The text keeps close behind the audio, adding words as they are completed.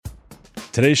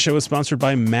Today's show is sponsored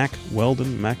by Mack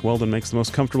Weldon. Mack Weldon makes the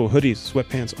most comfortable hoodies,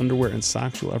 sweatpants, underwear, and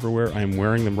socks you'll ever wear. I am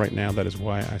wearing them right now. That is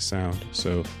why I sound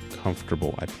so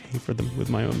comfortable. I pay for them with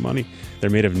my own money. They're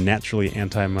made of naturally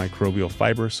antimicrobial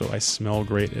fiber, so I smell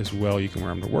great as well. You can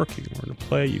wear them to work, you can wear them to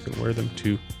play, you can wear them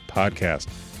to podcast.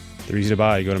 They're easy to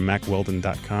buy. You go to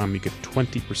MackWeldon.com. You get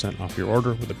 20% off your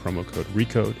order with the promo code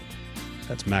RECODE.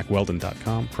 That's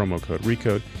MackWeldon.com, promo code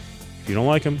RECODE. If you don't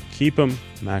like them, keep them.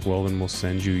 Mack Weldon will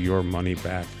send you your money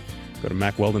back. Go to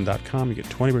MackWeldon.com. You get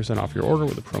 20% off your order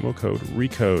with the promo code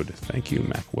RECODE. Thank you,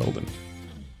 Mack Weldon.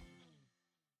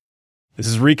 This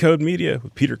is Recode Media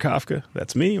with Peter Kafka.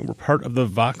 That's me, and we're part of the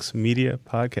Vox Media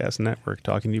Podcast Network,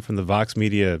 talking to you from the Vox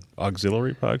Media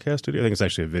Auxiliary Podcast Studio. I think it's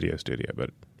actually a video studio,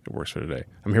 but it works for today.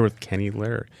 I'm here with Ken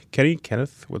Lerer.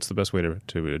 Kenneth, what's the best way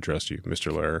to address you?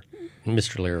 Mr. Lerer?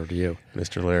 Mr. Lerer to you.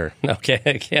 Mr. Lerer.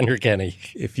 Okay, Ken or Kenny.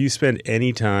 If you spend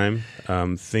any time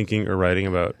thinking or writing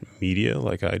about media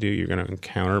like I do, you're going to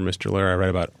encounter Mr. Lerer. I write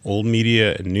about old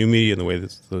media and new media and the way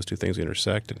that those two things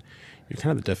intersect. And you're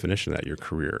kind of the definition of that, your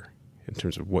career, in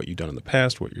terms of what you've done in the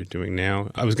past, what you're doing now.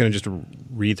 I was going to just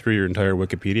read through your entire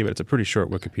Wikipedia, but it's a pretty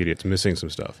short Wikipedia. It's missing some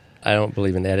stuff. I don't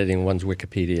believe in editing one's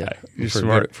Wikipedia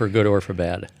for good or for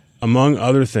bad. Among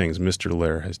other things Mr.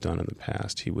 Lerer has done in the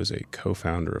past, he was a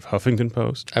co-founder of Huffington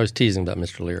Post. I was teasing about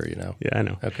Mr. Lerer, you know. Yeah, I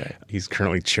know. Okay. He's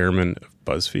currently chairman of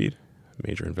BuzzFeed, a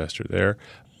major investor there.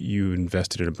 You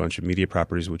invested in a bunch of media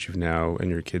properties, which you've now,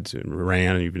 and your kids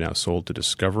ran, and you've now sold to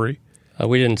Discovery.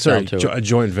 We didn't sell to a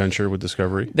joint venture with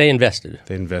Discovery. They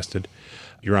invested.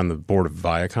 You're on the board of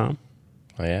Viacom.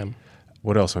 I am.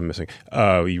 What else am I missing?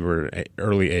 You were an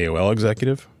early AOL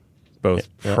executive, both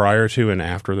prior to and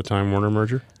after the Time Warner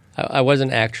merger. I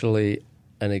wasn't actually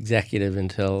an executive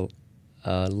until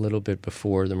a little bit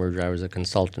before the merger. I was a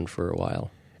consultant for a while.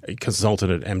 A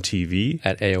consultant at MTV?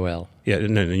 At AOL. Yeah,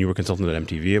 and you were a consultant at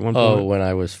MTV at one point? Oh, when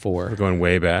I was 4. We're going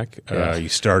way back. Yeah. You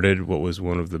started what was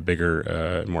one of the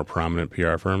bigger, more prominent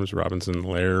PR firms, Robinson,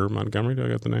 Lerer, Montgomery. Do I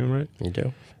get the name right? You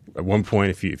do. At one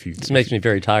point, if you this makes me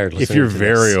very tired listening if you're to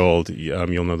very this. old,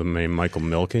 you'll know the name Michael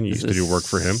Milken. You used to do work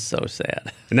for him. So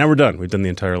sad. And now we're done. We've done the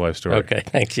entire life story. Okay,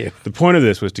 thank you. The point of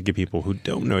this was to give people who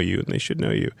don't know you, and they should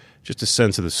know you, just a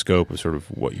sense of the scope of sort of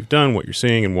what you've done, what you're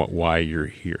seeing, and why you're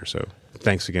here. So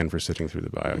thanks again for sitting through the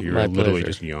bio. You were literally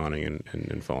just yawning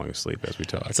and falling asleep as we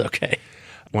talk. It's okay.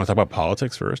 Want to talk about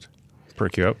politics first?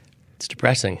 Perk you up? It's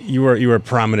depressing. You were a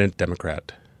prominent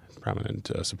Democrat,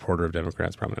 prominent supporter of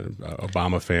Democrats, prominent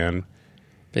Obama fan.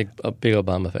 A big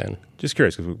Obama fan. Just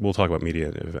curious, because we'll talk about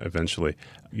media eventually.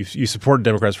 You supported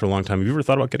Democrats for a long time. Have you ever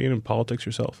thought about getting into politics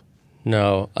yourself?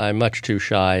 No, I'm much too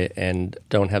shy and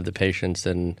don't have the patience,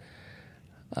 and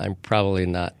I'm probably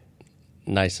not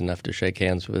nice enough to shake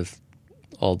hands with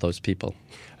all those people.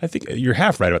 I think you're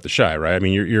half right about the shy, right? I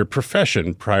mean, your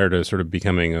profession prior to sort of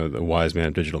becoming a wise man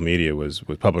of digital media was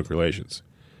public relations.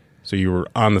 So you were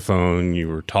on the phone, you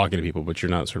were talking to people, but you're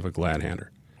not sort of a glad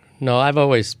hander. No, I've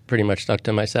always pretty much stuck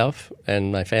to myself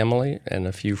and my family and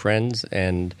a few friends.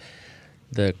 And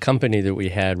the company that we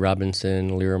had,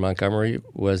 Robinson, Lerer, Montgomery,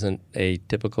 wasn't a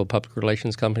typical public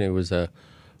relations company. It was a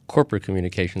corporate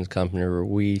communications company where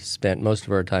we spent most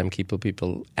of our time keeping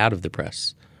people out of the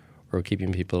press, or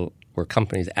keeping people or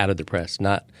companies out of the press,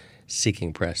 not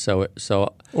seeking press.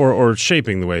 Or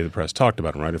shaping the way the press talked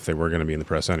about them, right? If they were going to be in the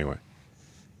press anyway.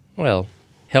 Well,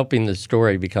 helping the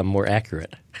story become more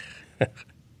accurate.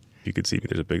 You could see me.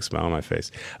 There's a big smile on my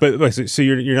face. But so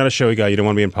you're not a showy guy. You don't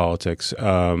want to be in politics.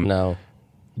 No.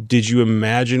 Did you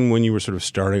imagine when you were sort of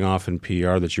starting off in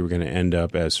PR that you were going to end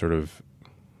up as sort of,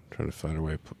 trying to find a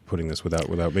way of putting this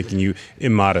without making you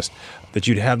immodest, that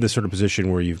you'd have this sort of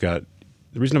position where you've got,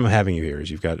 the reason I'm having you here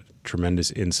is you've got tremendous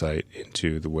insight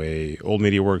into the way old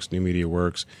media works, new media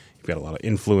works. You've got a lot of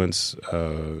influence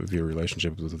of your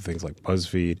relationship with things like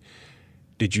BuzzFeed.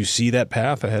 Did you see that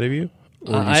path ahead of you?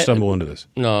 Or did you stumble into this?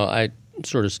 No, I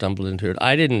sort of stumbled into it.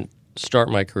 I didn't start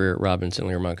my career at Robinson,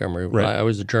 Lerer, Montgomery. Right. I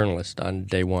was a journalist on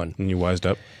day one. And you wised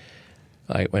up?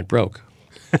 I went broke.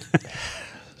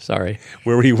 Sorry.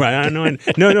 Where were you?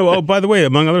 No. Oh, by the way,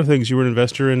 among other things, you were an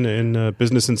investor in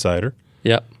Business Insider.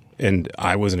 Yep. And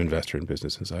I was an investor in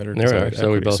Business Insider. There we are.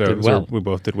 So we both did well. We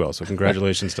both did well. So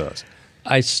congratulations to us.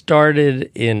 I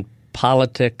started in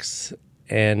politics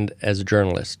and as a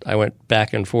journalist. I went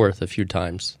back and forth a few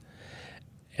times.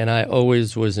 And I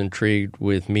always was intrigued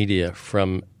with media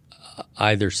from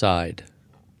either side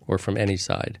or from any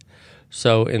side.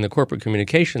 So in the corporate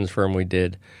communications firm we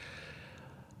did,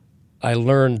 I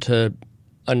learned to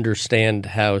understand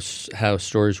how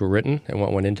stories were written and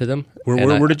what went into them.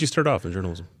 Where did you start off in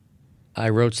journalism? I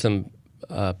wrote some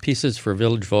pieces for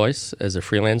Village Voice as a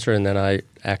freelancer, and then I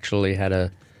actually had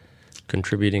a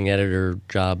contributing editor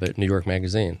job at New York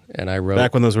Magazine, and I wrote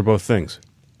Back when those were both things.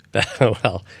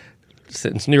 well,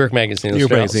 since New York Magazine is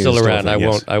Magazine still is still a around,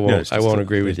 thing, yes. I won't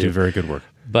agree with They you. do very good work.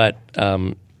 But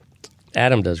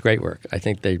Adam does great work. I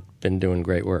think they've been doing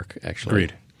great work, actually.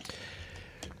 Agreed.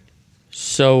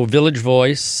 So Village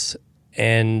Voice,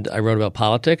 and I wrote about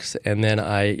politics, and then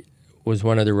I was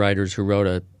one of the writers who wrote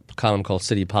a column called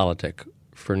City Politic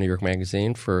for New York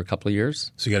Magazine for a couple of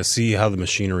years. So you got to see how the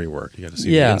machinery worked. You got to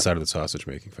see the inside of the sausage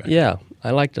making factory. Yeah,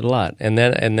 I liked it a lot. And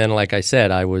then, like I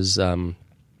said, I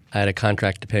had a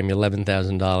contract to pay me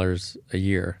 $11,000 a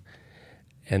year,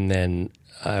 and then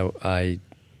I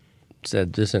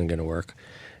said this isn't going to work,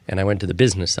 and I went to the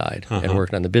business side and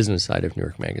worked on the business side of New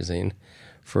York Magazine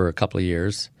for a couple of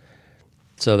years.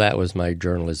 So that was my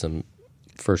journalism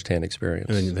firsthand experience.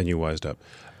 And then you wised up.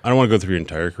 I don't want to go through your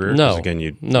entire career. No, Again, I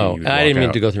didn't didn't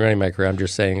mean to go through any of my career. I'm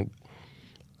just saying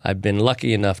I've been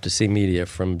lucky enough to see media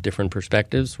from different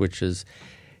perspectives, which has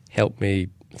helped me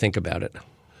think about it.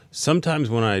 Sometimes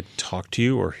when I talk to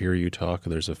you or hear you talk,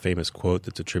 there's a famous quote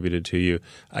that's attributed to you.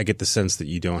 I get the sense that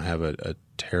you don't have a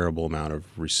terrible amount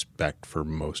of respect for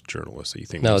most journalists. That you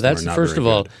think no, most of them that's are not first very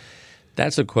of all, good.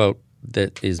 that's a quote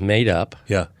that is made up.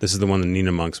 Yeah, this is the one in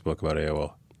Nina Monk's book about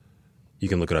AOL. You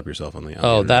can look it up yourself on the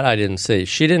Oh, internet. that I didn't see.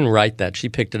 She didn't write that. She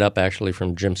picked it up actually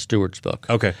from Jim Stewart's book.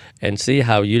 Okay. And see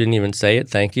how you didn't even say it?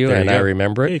 Thank you. There And you I go.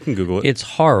 remember it. Yeah, you can Google it. It's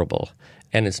horrible,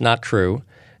 and it's not true.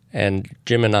 And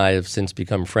Jim and I have since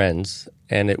become friends,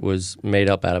 and it was made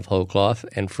up out of whole cloth.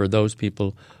 And for those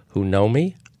people who know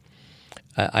me,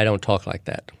 I don't talk like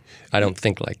that. I don't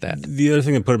think like that. The other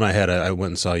thing that put in my head, I went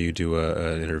and saw you do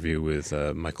an interview with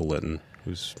Michael Litton,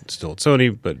 who's still at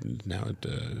Sony, but now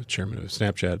chairman of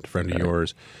Snapchat, a friend of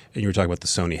yours, and you were talking about the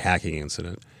Sony hacking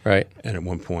incident. Right. And at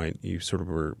one point, you sort of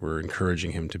were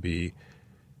encouraging him to be.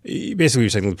 Basically, you're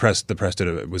saying the press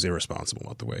was irresponsible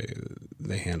about the way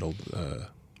they handled.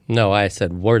 No, I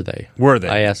said, were they? Were they?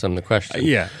 I asked them the question.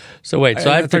 Yeah. So wait,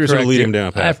 I have thought you to were sort of correct leading you. him down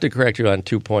a path. I have to correct you on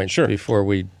 2 points before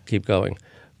we keep going.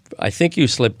 I think you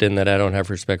slipped in that I don't have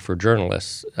respect for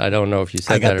journalists. I don't know if you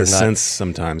said that or not. I got the sense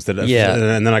sometimes that, Yeah.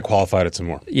 and then I qualified it some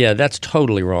more. Yeah, that's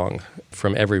totally wrong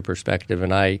from every perspective,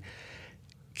 and I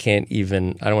can't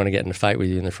even. I don't want to get in a fight with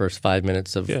you in the first 5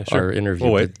 minutes of our interview,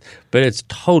 We'll wait. but it's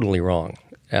totally wrong,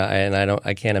 and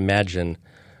I can't imagine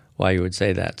why you would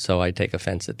say that. So I take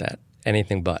offense at that.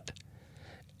 Anything but.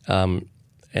 And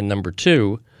number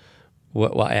two,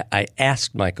 I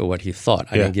asked Michael what he thought.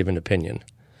 I didn't give an opinion.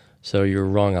 So you're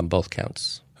wrong on both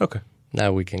counts. Okay.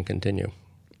 Now we can continue.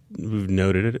 We've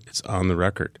noted it. It's on the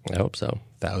record. I hope so.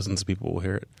 Thousands of people will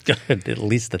hear it. At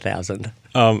least 1,000.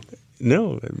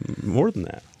 No, more than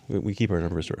that. We keep our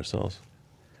numbers to ourselves.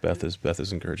 Beth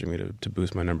is encouraging me to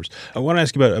boost my numbers. I want to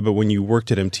ask you about when you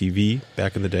worked at MTV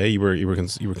back in the day. You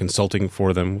were consulting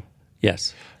for them.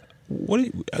 Yes.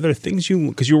 Are there things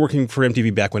because you were working for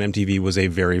MTV back when MTV was a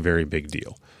very, very big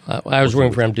deal. I was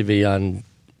working for MTV on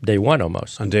day one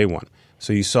almost. On day one.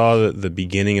 So you saw the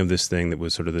beginning of this thing that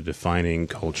was sort of the defining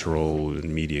cultural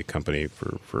and media company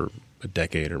for a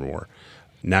decade or more.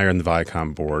 Now you're on the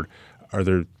Viacom board. Are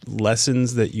there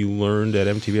lessons that you learned at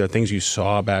MTV? Are things you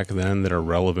saw back then that are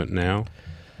relevant now?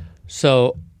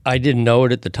 So I didn't know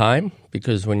it at the time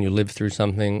because when you live through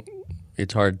something,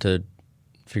 it's hard to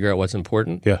figure out what's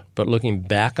important. Yeah. But looking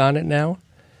back on it now,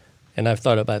 and I've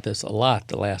thought about this a lot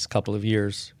the last couple of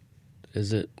years,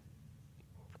 as it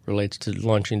relates to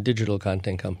launching digital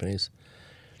content companies.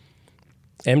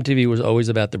 MTV was always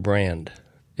about the brand.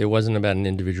 It wasn't about an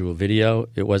individual video.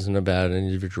 It wasn't about an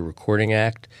individual recording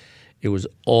act. It was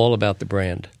all about the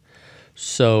brand.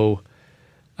 So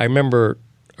I remember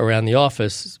around the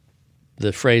office,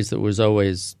 the phrase that was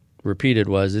always repeated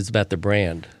was, it's about the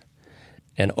brand,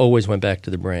 and always went back to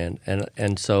the brand.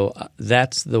 And so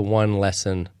that's the one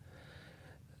lesson,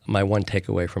 my one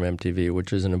takeaway from MTV,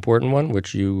 which is an important one,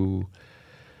 which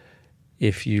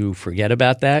if you forget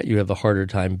about that, you have a harder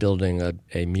time building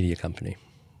a media company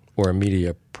or a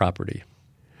media property.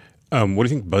 What do you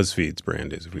think BuzzFeed's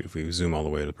brand is if we zoom all the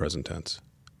way to the present tense?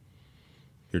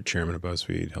 You're chairman of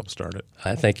BuzzFeed, helped start it.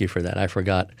 I thank you for that. I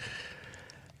forgot.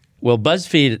 Well,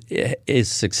 BuzzFeed is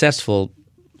successful,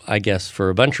 I guess, for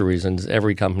a bunch of reasons.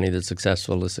 Every company that's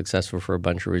successful is successful for a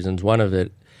bunch of reasons. One of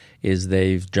it is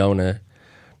Jonah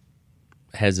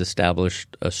has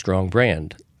established a strong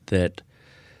brand that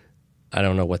I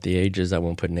don't know what the age is. I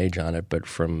won't put an age on it, but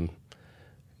from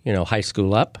high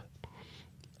school up,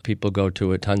 people go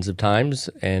to it tons of times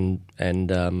and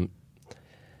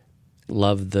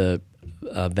love the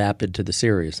vapid to the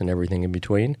serious and everything in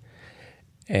between.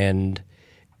 And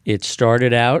it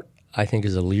started out, I think,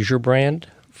 as a leisure brand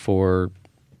for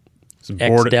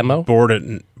X demo.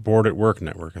 Bored Bored at Work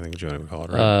Network, I think Jonah would call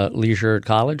it, right? Leisure at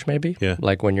college, maybe? Yeah.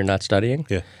 Like when you're not studying?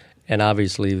 Yeah. And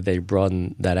obviously they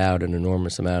broadened that out an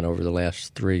enormous amount over the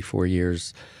last 3-4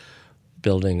 years,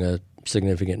 building a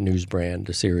significant news brand,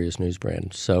 a serious news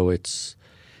brand. So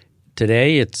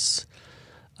today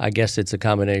I guess it's a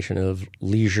combination of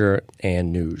leisure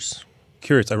and news.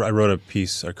 Curious, I wrote a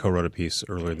piece, I co-wrote a piece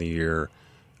earlier in the year,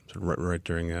 right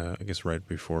during, I guess right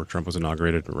before Trump was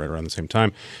inaugurated, but right around the same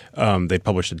time. They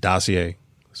published a dossier.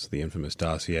 This is the infamous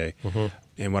dossier. Mm-hmm.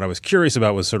 And what I was curious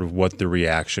about was sort of what the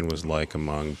reaction was like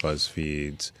among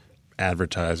BuzzFeed's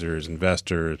advertisers,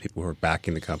 investors, people who are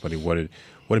backing the company. What did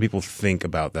people think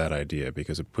about that idea?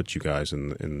 Because it put you guys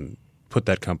put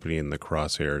that company in the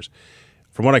crosshairs.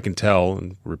 From what I can tell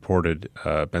and reported,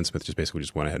 Ben Smith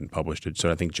just went ahead and published it.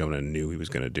 So I think Jonah knew he was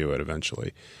going to do it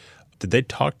eventually. Did they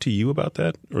talk to you about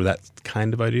that or that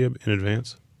kind of idea in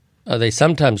advance? They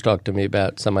sometimes talk to me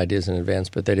about some ideas in advance,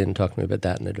 but they didn't talk to me about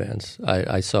that in advance.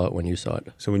 I saw it when you saw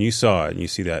it. So when you saw it and you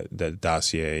see that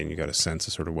dossier and you got a sense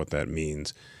of sort of what that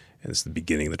means, and it's the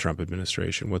beginning of the Trump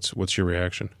administration, what's your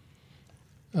reaction?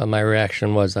 My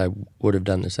reaction was I would have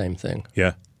done the same thing.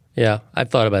 Yeah? Yeah, I've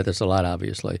thought about this a lot,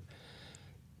 obviously.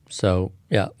 So,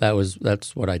 yeah,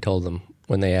 that's what I told them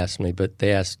when they asked me. But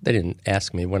they didn't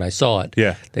ask me when I saw it.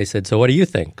 Yeah. They said, so what do you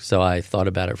think? So I thought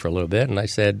about it for a little bit, and I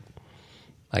said,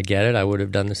 I get it. I would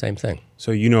have done the same thing.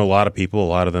 So you know a lot of people. A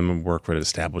lot of them work for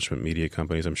establishment media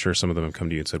companies. I'm sure some of them have come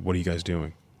to you and said, what are you guys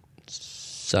doing?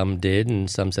 Some did, and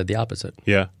some said the opposite.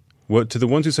 Yeah. To the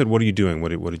ones who said, what are you doing,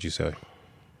 what did you say?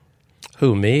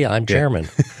 Who, me? I'm chairman.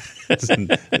 This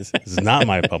is not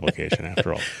my publication,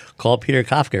 after all. Call Peter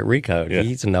Kafka at Recode. Yeah.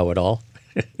 He's a know-it-all.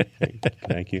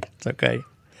 Thank you. It's okay.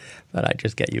 But I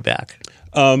just get you back.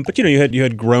 But you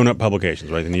had grown-up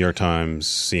publications, right? The New York Times,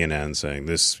 CNN, saying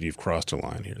this. You've crossed a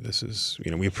line here. This is,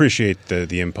 we appreciate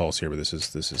the impulse here, but this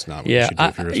is not what you should do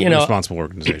if you're a responsible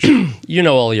organization. You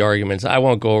know all the arguments. I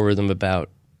won't go over them about.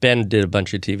 Ben did a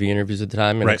bunch of TV interviews at the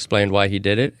time and explained why he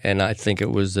did it, and I think it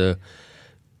was a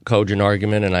cogent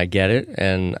argument, and I get it,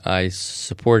 and I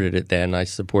supported it then. I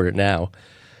support it now.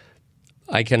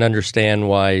 I can understand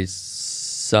why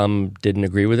some didn't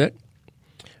agree with it.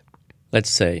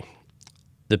 Let's say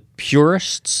the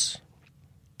purists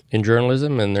in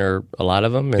journalism, and there are a lot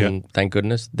of them, and thank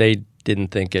goodness, they didn't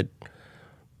think it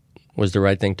was the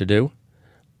right thing to do,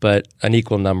 but an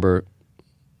equal number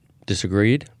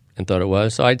disagreed and thought it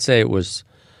was. So I'd say it was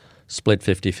split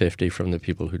 50-50 from the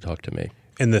people who talked to me.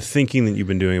 And the thinking that you've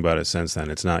been doing about it since then,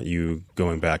 it's not you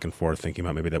going back and forth thinking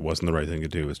about maybe that wasn't the right thing to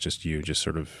do. It's just you just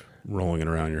sort of rolling it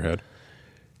around in your head.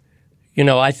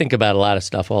 I think about a lot of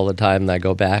stuff all the time, and I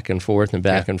go back and forth and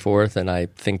back and forth, and I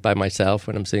think by myself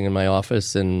when I'm sitting in my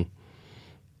office, and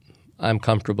I'm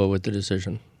comfortable with the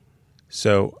decision.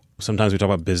 So sometimes we talk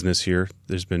about business here.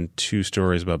 There's been 2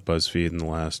 stories about BuzzFeed in the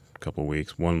last couple of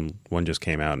weeks. One just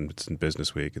came out, and it's in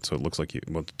Business Week, and so it looks like it's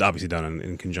obviously done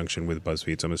in conjunction with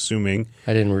BuzzFeed. So I'm assuming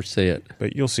I didn't see it,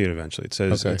 but you'll see it eventually. It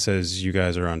says you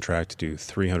guys are on track to do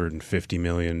 $350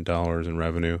 million in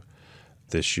revenue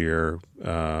this year,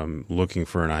 looking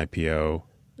for an IPO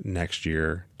next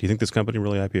year. Do you think this company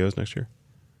really IPOs next year?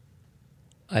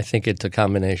 I think it's a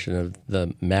combination of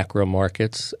the macro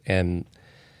markets and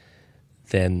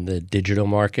then the digital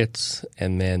markets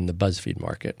and then the BuzzFeed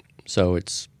market. So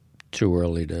it's too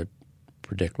early to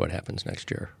predict what happens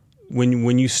next year.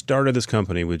 When you started this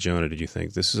company with Jonah, did you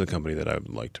think this is a company that I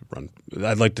would like to run?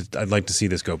 I'd like to see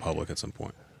this go public at some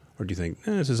point. Or do you think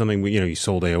this is something you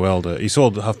sold HuffPo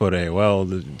to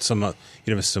AOL?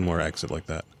 You'd have a similar exit like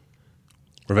that,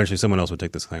 or eventually someone else would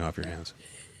take this thing off your hands.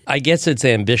 I guess it's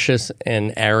ambitious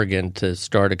and arrogant to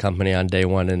start a company on day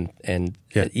one and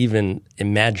even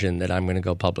imagine that I'm going to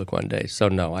go public one day. So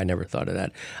no, I never thought of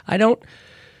that. I don't.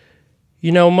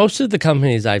 Most of the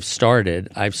companies I've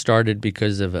started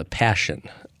because of a passion,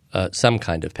 some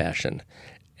kind of passion.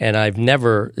 And I've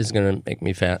never, this is going to make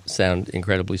me sound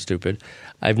incredibly stupid,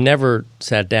 I've never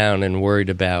sat down and worried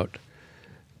about,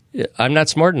 I'm not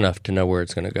smart enough to know where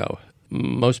it's going to go.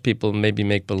 Most people maybe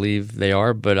make believe they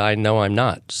are, but I know I'm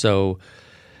not. So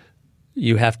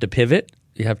you have to pivot.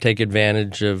 You have to take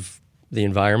advantage of the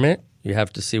environment. You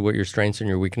have to see what your strengths and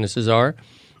your weaknesses are.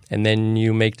 And then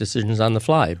you make decisions on the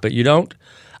fly. But you don't.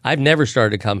 I've never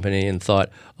started a company and thought,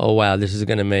 oh, wow, this is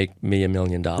going to make me $1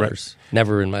 million. Right.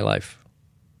 Never in my life.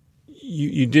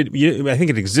 You did. I think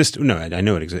it existed. No, I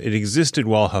know it existed. It existed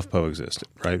while HuffPo existed,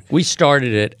 right? We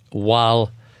started it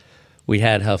while we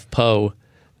had HuffPo,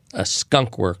 a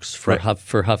skunk works for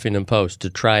Huffington Post to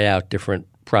try out different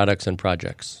products and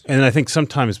projects. And I think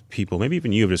sometimes people, maybe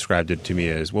even you, have described it to me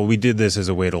as, well, we did this as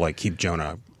a way to keep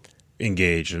Jonah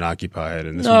engaged and occupied,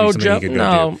 and this No, would be something he could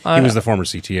go do. He was the former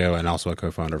CTO and also a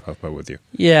co-founder of HuffPost with you.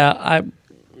 Yeah,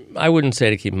 I wouldn't say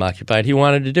to keep him occupied. He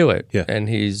wanted to do it, Yeah. and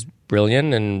he's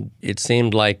brilliant, and it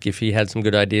seemed like if he had some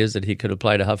good ideas that he could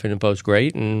apply to Huffington Post,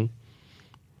 great, and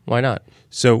why not?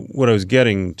 So what I was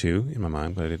getting to in my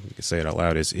mind, but I didn't say it out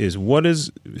loud, is what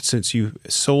is, since you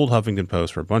sold Huffington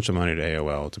Post for a bunch of money to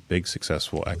AOL, it's a big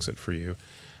successful exit for you,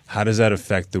 how does that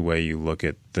affect the way you look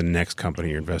at the next company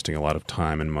you're investing a lot of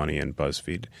time and money in,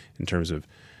 BuzzFeed, in terms of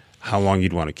how long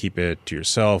you'd want to keep it to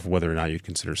yourself, whether or not you'd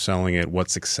consider selling it, what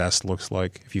success looks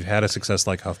like? If you've had a success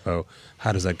like HuffPo,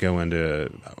 how does that go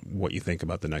into what you think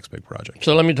about the next big project?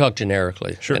 So let me talk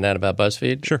generically Sure. and not about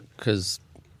BuzzFeed. Sure. Because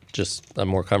just I'm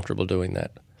more comfortable doing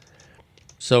that.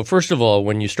 So first of all,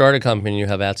 when you start a company, you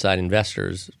have outside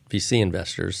investors, VC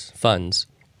investors, funds.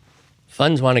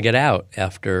 Funds want to get out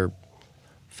after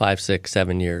 5, 6,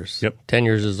 7 years. Yep. 10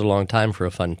 years is a long time for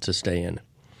a fund to stay in.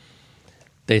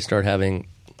 They start having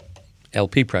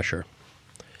LP pressure.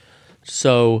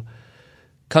 So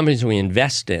companies we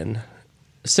invest in,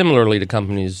 similarly to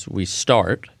companies we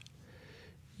start,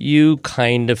 you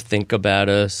kind of think about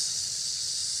a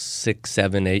 6,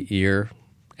 7, 8 year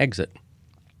exit.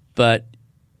 But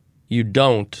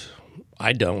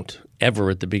I don't ever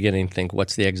at the beginning think,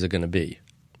 what's the exit going to be?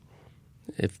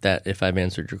 If I've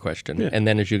answered your question. Yeah. And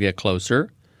then as you get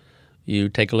closer, you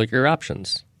take a look at your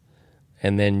options.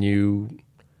 And then you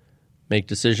make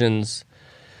decisions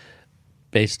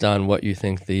based on what you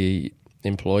think the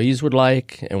employees would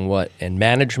like and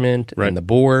management Right. and the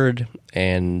board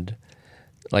and,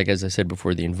 like as I said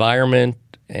before, the environment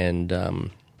and the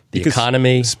Because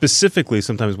economy. Specifically,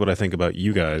 sometimes what I think about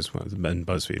you guys and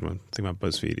BuzzFeed, when I think about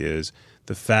BuzzFeed, is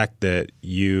the fact that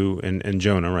you and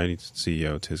Jonah, right, he's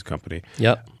CEO, it's his company,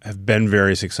 Yep. have been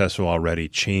very successful already,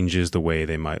 changes the way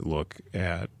they might look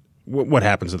at what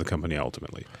happens to the company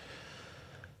ultimately.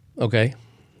 Okay.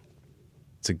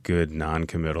 It's a good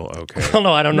non-committal okay. Oh,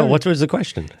 no, I don't know. What was the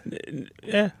question?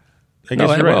 Yeah. I No,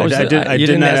 guess you're right. what was I the- did, I you did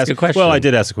didn't not ask a question. Well, I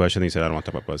did ask a question. He said, I don't want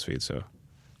to talk about BuzzFeed, so.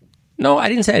 No, I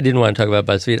didn't say I didn't want to talk about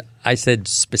BuzzFeed. I said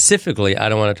specifically I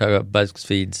don't want to talk about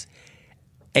BuzzFeed's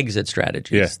exit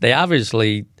strategies. Yeah. They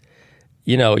obviously,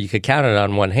 you could count it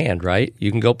on one hand, right?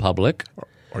 You can go public,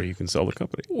 Or you can sell the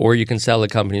company. or you can sell the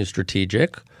company as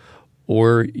strategic,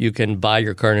 or you can buy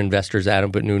your current investors out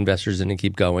and put new investors in and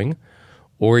keep going,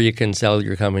 or you can sell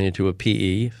your company to a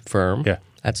PE firm. Yeah.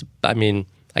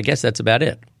 I guess that's about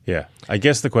it. Yeah. I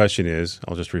guess the question is,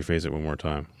 I'll just rephrase it one more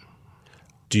time.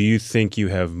 Do you think you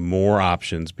have more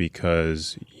options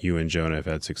because you and Jonah have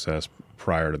had success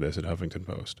prior to this at Huffington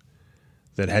Post?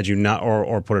 That had you not,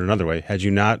 or put it another way, had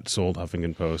you not sold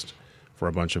Huffington Post for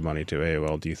a bunch of money to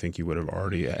AOL, do you think you would have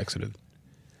already exited?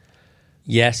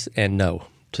 Yes and no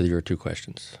to your two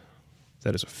questions.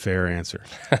 That is a fair answer.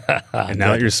 And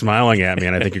now that you're smiling at me,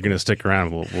 and I think you're going to stick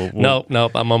around, we'll No,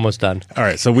 I'm almost done. All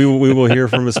right, so we will hear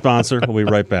from a sponsor. We'll be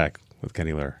right back with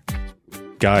Kenny Lerer.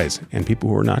 Guys, and people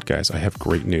who are not guys, I have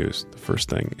great news. The first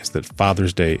thing is that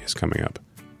Father's Day is coming up.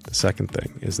 The second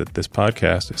thing is that this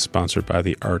podcast is sponsored by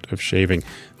The Art of Shaving.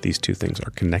 These two things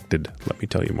are connected. Let me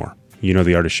tell you more. You know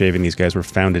The Art of Shaving. These guys were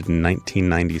founded in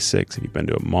 1996. If you've been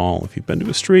to a mall, if you've been to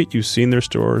a street, you've seen their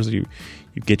stores. You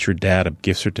get your dad a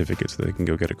gift certificate so they can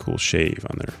go get a cool shave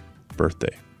on their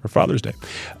birthday or Father's Day.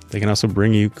 They can also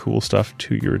bring you cool stuff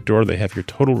to your door. They have your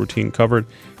total routine covered.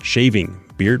 Shaving,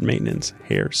 beard maintenance,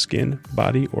 hair, skin,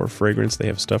 body, or fragrance. They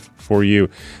have stuff for you.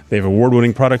 They have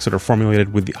award-winning products that are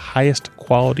formulated with the highest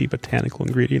quality botanical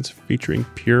ingredients featuring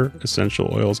pure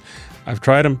essential oils. I've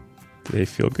tried them. They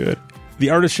feel good. The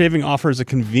Art of Shaving offers a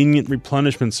convenient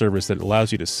replenishment service that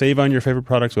allows you to save on your favorite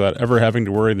products without ever having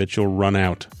to worry that you'll run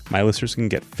out. My listeners can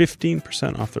get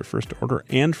 15% off their first order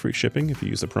and free shipping if you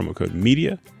use the promo code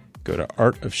MEDIA. Go to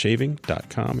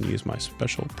artofshaving.com and use my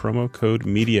special promo code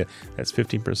MEDIA. That's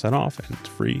 15% off and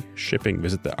free shipping.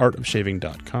 Visit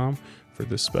theartofshaving.com for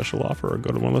this special offer or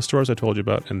go to one of the stores I told you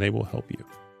about and they will help you.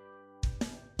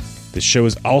 This show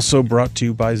is also brought to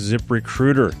you by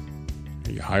ZipRecruiter.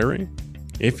 Are you hiring?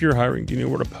 If you're hiring, do you know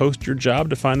where to post your job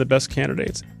to find the best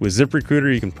candidates? With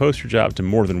ZipRecruiter, you can post your job to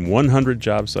more than 100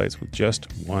 job sites with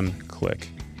just one click.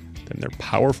 Then their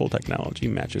powerful technology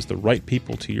matches the right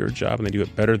people to your job, and they do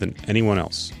it better than anyone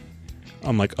else.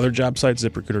 Unlike other job sites,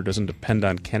 ZipRecruiter doesn't depend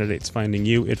on candidates finding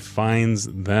you, it finds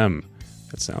them.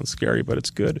 That sounds scary, but it's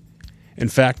good. In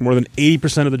fact, more than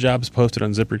 80% of the jobs posted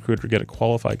on ZipRecruiter get a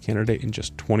qualified candidate in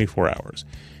just 24 hours.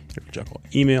 If you juggle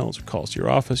emails or calls to your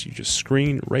office, you just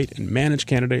screen, rate, and manage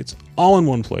candidates all in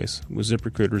one place with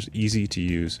ZipRecruiter's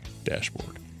easy-to-use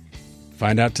dashboard.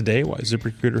 Find out today why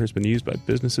ZipRecruiter has been used by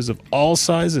businesses of all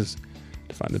sizes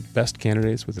to find the best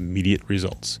candidates with immediate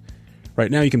results.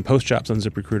 Right now, you can post jobs on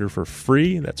ZipRecruiter for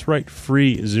free. That's right,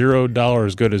 free,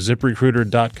 $0. Go to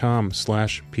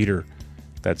ZipRecruiter.com/Peter.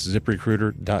 That's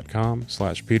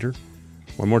ZipRecruiter.com/Peter.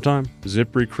 One more time,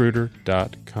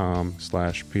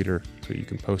 ZipRecruiter.com/Peter, so you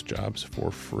can post jobs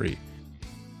for free.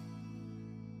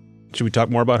 Should we talk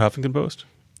more about Huffington Post?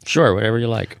 Sure, whatever you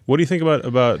like. What do you think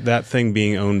about that thing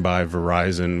being owned by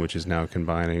Verizon, which is now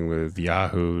combining with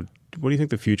Yahoo? What do you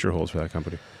think the future holds for that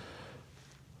company?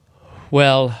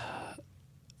 Well,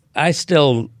 I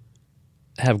still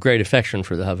have great affection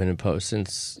for the Huffington Post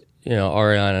since,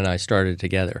 Ariane and I started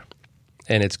together.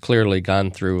 And it's clearly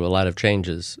gone through a lot of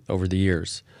changes over the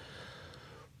years.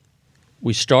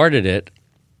 We started it,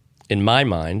 in my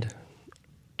mind,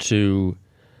 to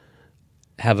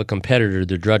have a competitor to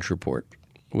the Drudge Report,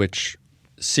 which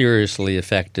seriously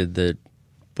affected the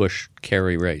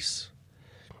Bush-Kerry race.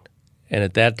 And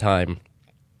at that time,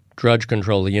 Drudge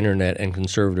controlled the internet and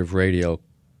conservative radio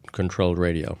controlled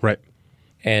radio. Right.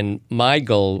 And my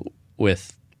goal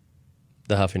with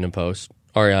the Huffington Post,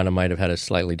 Ariana might have had a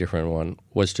slightly different one,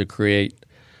 was to create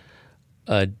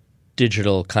a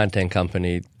digital content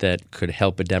company that could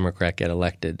help a Democrat get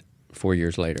elected 4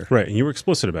 years later. Right, and you were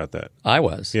explicit about that. I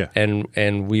was. Yeah.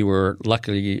 And we were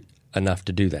lucky enough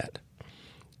to do that.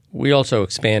 We also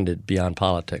expanded beyond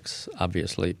politics,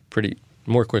 obviously,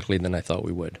 more quickly than I thought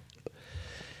we would.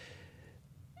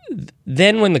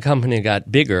 Then when the company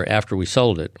got bigger after we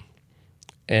sold it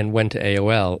and went to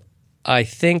AOL, I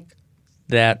think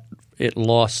that it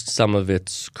lost some of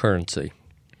its currency.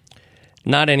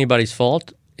 Not anybody's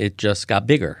fault. It just got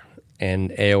bigger,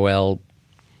 and AOL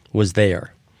was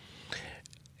there.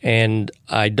 And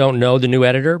I don't know the new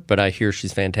editor, but I hear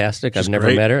she's fantastic. I've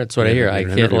never met her. That's what I hear. I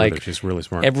feel like she's really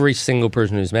smart. Every single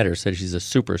person who's met her said she's a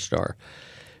superstar.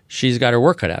 She's got her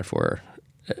work cut out for her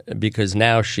because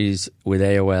now she's with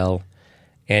AOL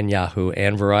and Yahoo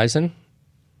and Verizon.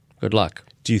 Good luck.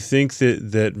 Do you think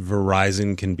that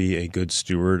Verizon can be a good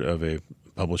steward of a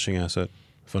publishing asset,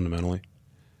 fundamentally?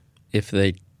 If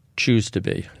they choose to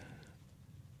be.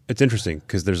 It's interesting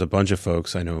because there's a bunch of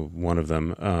folks, I know one of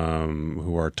them,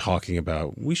 who are talking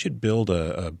about we should build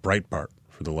a Breitbart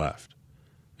for the left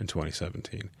in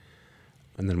 2017.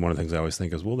 And then one of the things I always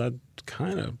think is, well, that's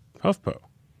kind of HuffPo,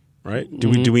 right? Do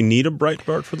we need a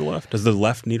Breitbart for the left? Does the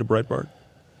left need a Breitbart?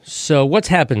 So what's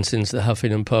happened since the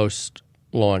Huffington Post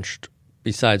launched,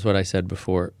 besides what I said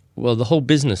before? Well, the whole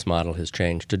business model has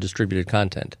changed to distributed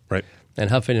content. Right. And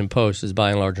Huffington Post is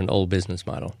by and large an old business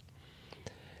model.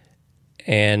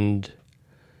 And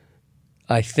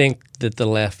I think that the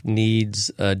left needs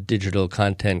a digital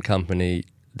content company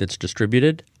that's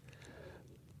distributed.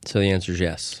 So the answer is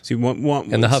yes. See, and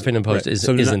the Huffington Post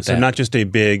isn't that. So not just a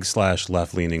big /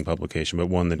 left-leaning publication, but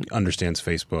one that understands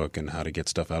Facebook and how to get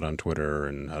stuff out on Twitter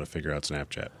and how to figure out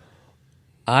Snapchat.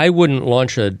 I wouldn't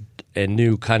launch a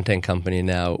new content company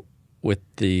now with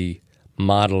the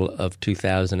model of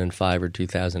 2005 or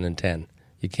 2010.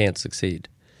 You can't succeed.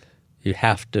 You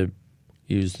have to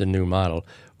use the new model,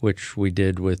 which we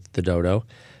did with the Dodo.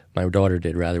 My daughter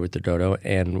did, rather, with the Dodo,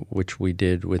 and which we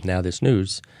did with Now This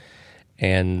News.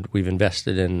 And we've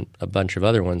invested in a bunch of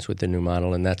other ones with the new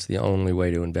model, and that's the only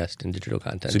way to invest in digital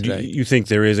content today. So do you think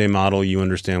there is a model, you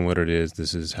understand what it is,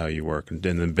 this is how you work, and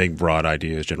the big broad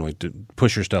idea is generally to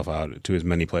push your stuff out to as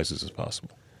many places as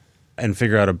possible and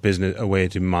figure out a way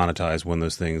to monetize when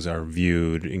those things are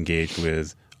viewed, engaged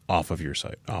with, off of your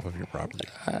site, off of your property?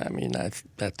 I mean,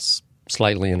 that's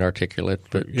slightly inarticulate,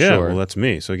 but yeah, sure. Well, that's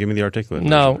me. So give me the articulate.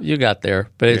 No, you got there,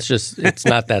 but it's just it's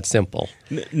not that simple.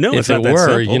 No, it's not that simple. If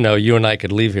it were, you and I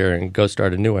could leave here and go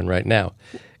start a new one right now.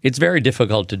 It's very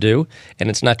difficult to do, and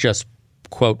it's not just,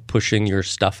 quote, pushing your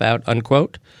stuff out,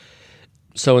 unquote.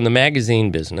 So in the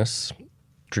magazine business,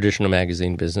 traditional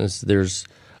magazine business, there's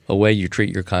a way you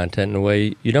treat your content and a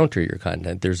way you don't treat your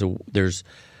content. There's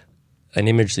an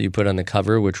image that you put on the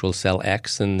cover which will sell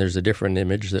X, and there's a different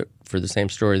image that for the same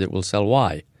story that will sell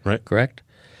Y. Right. Correct?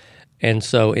 And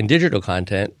so in digital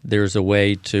content, there's a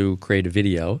way to create a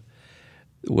video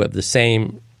with the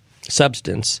same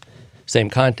substance, same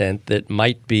content that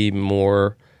might be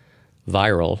more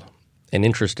viral and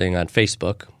interesting on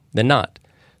Facebook than not.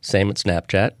 Same with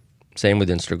Snapchat, same with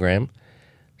Instagram,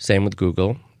 same with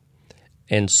Google.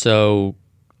 And so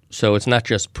it's not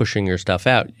just pushing your stuff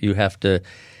out. You have to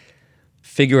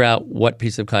figure out what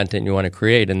piece of content you want to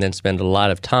create and then spend a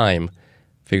lot of time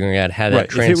figuring out how that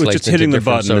translates if it was just into hitting the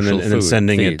different button social and then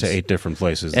sending feeds. it to 8 different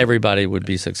places. Everybody would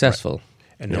be successful.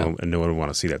 Right. And no one would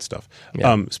want to see that stuff.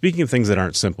 Yeah. Speaking of things that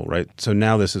aren't simple, right? So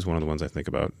now this is one of the ones I think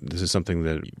about. This is something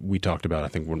that we talked about, I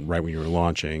think, right when you were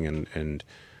launching, and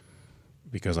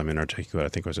because I'm inarticulate, I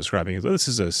think I was describing it. This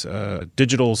is a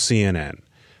digital CNN.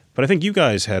 But I think you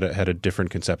guys had a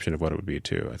different conception of what it would be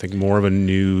too. I think more of a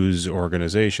news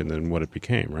organization than what it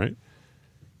became, right?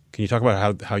 Can you talk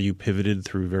about how you pivoted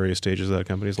through various stages of that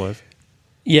company's life?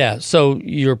 Yeah, so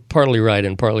you're partly right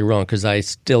and partly wrong because I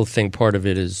still think part of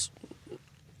it is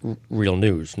real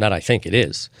news. Not I think it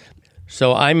is.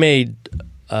 So I made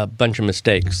a bunch of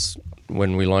mistakes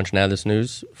when we launched Now This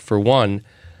News. For one,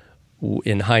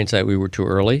 in hindsight, we were too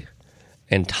early,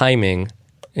 and timing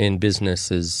in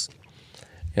business is,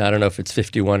 I don't know if it's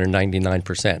 51 or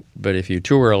 99%, but if you're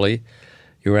too early,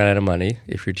 you run out of money.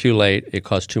 If you're too late, it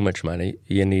costs too much money.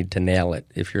 You need to nail it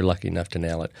if you're lucky enough to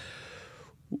nail it.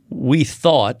 We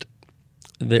thought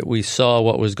that we saw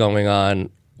what was going on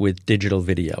with digital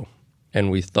video, and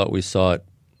we thought we saw it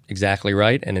exactly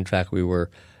right, and in fact, we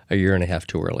were a year and a half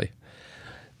too early.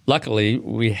 Luckily,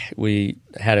 we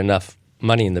had enough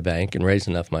money in the bank and raised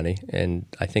enough money, and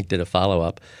I think did a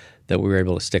follow-up that we were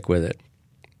able to stick with it.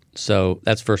 So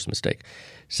that's first mistake.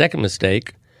 Second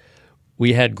mistake,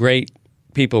 we had great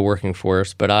people working for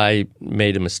us, but I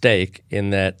made a mistake in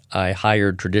that I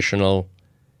hired traditional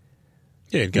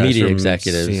media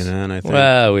executives. CNN, I think.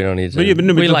 Well, we don't need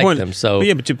to. We like them. So,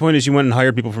 but the point is you went and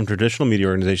hired people from traditional media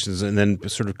organizations and then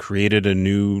sort of created a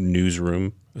new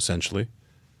newsroom, essentially.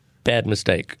 Bad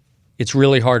mistake. It's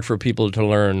really hard for people to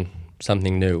learn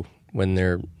something new when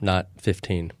they're not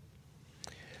 15.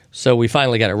 So we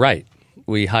finally got it right.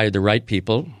 We hired the right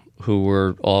people who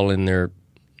were all in their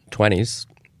 20s,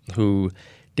 who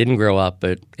didn't grow up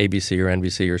at ABC or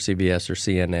NBC or CBS or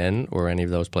CNN or any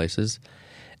of those places.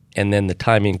 And then the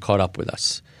timing caught up with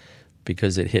us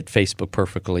because it hit Facebook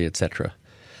perfectly, et cetera.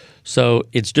 So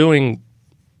it's doing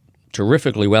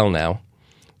terrifically well now.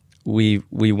 We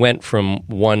went from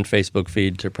one Facebook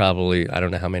feed to probably, I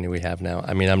don't know how many we have now.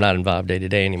 I mean, I'm not involved day to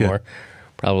day anymore,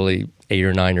 probably 8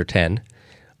 or 9 or 10.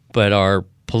 But our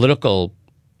political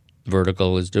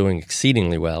vertical is doing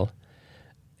exceedingly well.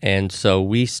 And so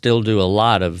we still do a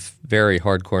lot of very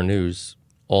hardcore news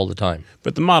all the time.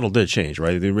 But the model did change,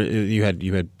 right? You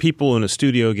had people in a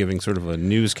studio giving sort of a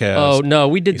newscast. Oh, no,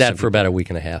 we did that for about a week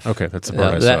and a half. Okay, that's the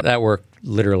part I saw. That worked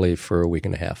literally for a week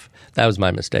and a half. That was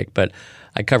my mistake, but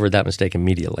I covered that mistake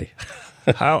immediately.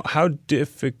 How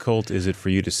difficult is it for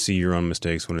you to see your own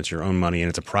mistakes when it's your own money and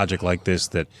it's a project like this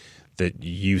that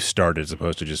you started as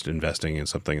opposed to just investing in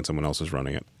something and someone else is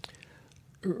running it?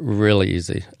 Really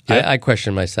easy. Yeah. I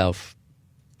question myself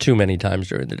too many times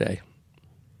during the day.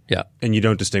 Yeah. And you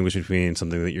don't distinguish between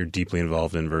something that you're deeply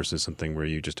involved in versus something where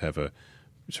you just have a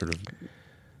sort of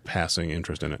passing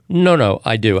interest in it? No,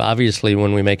 I do. Obviously,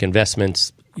 when we make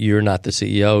investments, you're not the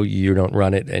CEO, you don't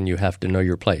run it, and you have to know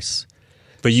your place.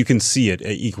 But you can see it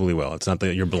equally well. It's not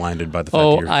that you're blinded by the fact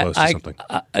that you're close to something.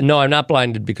 No, I'm not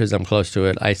blinded because I'm close to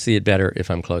it. I see it better if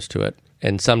I'm close to it.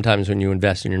 And sometimes when you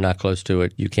invest and you're not close to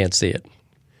it, you can't see it.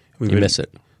 You miss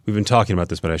it. We've been talking about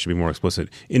this, but I should be more explicit.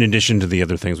 In addition to the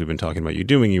other things we've been talking about you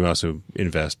doing, you also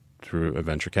invest through a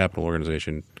venture capital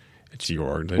organization. It's your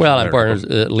organization. Well, I'm partners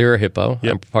Lerer Hippo.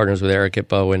 Yep. I'm partners with Eric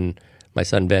Hippo and my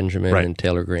son Benjamin and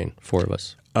Taylor Green. 4 of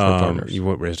us. Partners.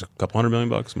 You raised a couple $100 million,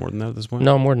 more than that at this point?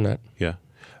 No, more than that. Yeah.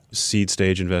 Seed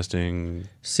stage investing.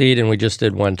 Seed, and we just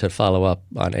did one to follow up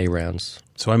on A rounds.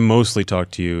 So I mostly talk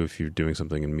to you if you're doing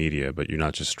something in media, but you're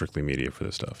not just strictly media for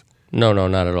this stuff. No,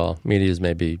 not at all. Media is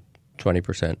maybe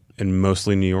 20%. And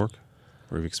mostly New York?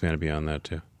 Or have you expanded beyond that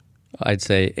too? I'd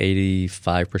say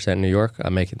 85% New York.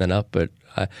 I'm making that up, but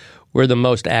we're the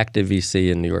most active VC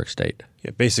in New York State.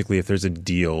 Yeah, basically, if there's a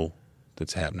deal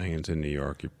that's happening and it's in New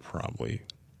York, you're probably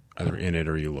either in it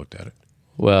or you looked at it.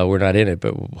 Well, we're not in it,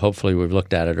 but hopefully we've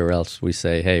looked at it, or else we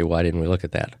say, hey, why didn't we look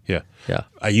at that? Yeah. Yeah.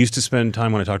 I used to spend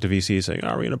time when I talked to VCs saying,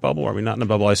 are we in a bubble? Are we not in a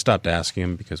bubble? I stopped asking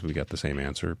them because we got the same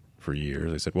answer for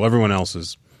years. They said, well, everyone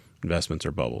else's investments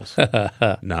are bubbles,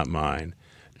 not mine.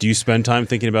 Do you spend time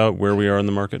thinking about where we are in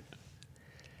the market?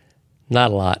 Not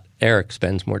a lot. Eric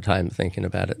spends more time thinking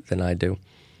about it than I do.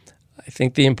 I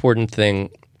think the important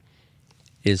thing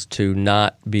is to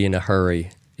not be in a hurry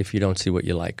if you don't see what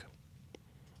you like.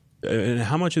 And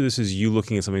how much of this is you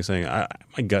looking at something saying,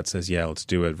 my gut says, yeah, let's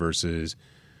do it, versus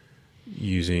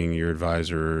using your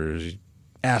advisors,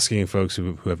 asking folks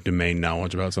who have domain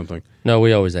knowledge about something? No,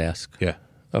 we always ask. Yeah.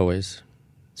 Always.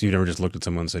 So you've never just looked at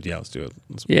someone and said, yeah, let's do it?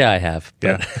 Yeah, I have.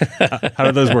 Yeah. How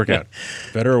did those work out?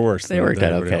 Better or worse? They worked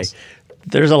out okay. Else?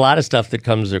 There's a lot of stuff that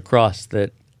comes across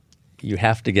that you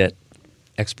have to get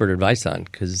expert advice on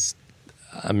because,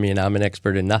 I mean, I'm an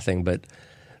expert in nothing, but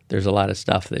there's a lot of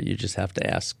stuff that you just have to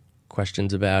ask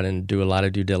questions about and do a lot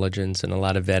of due diligence and a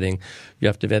lot of vetting. You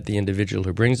have to vet the individual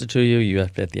who brings it to you. You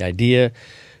have to vet the idea.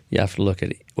 You have to look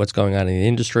at what's going on in the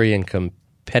industry and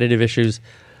competitive issues.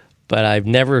 But I've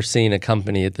never seen a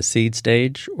company at the seed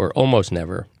stage, or almost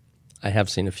never, I have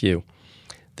seen a few,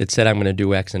 that said, I'm going to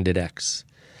do X and did X.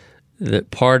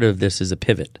 That part of this is a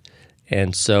pivot.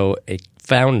 And so a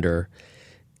founder,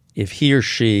 if he or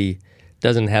she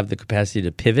doesn't have the capacity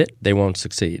to pivot, they won't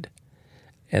succeed.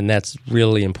 And that's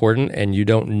really important, and you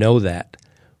don't know that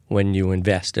when you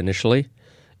invest initially.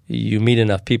 You meet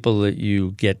enough people that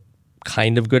you get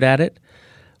kind of good at it,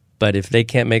 but if they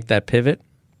can't make that pivot,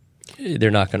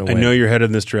 they're not going to win. I know you're headed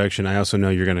in this direction. I also know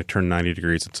you're going to turn 90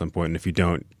 degrees at some point, and if you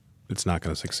don't, it's not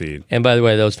going to succeed. And by the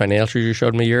way, those financials you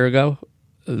showed me a year ago,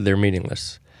 they're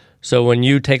meaningless. So when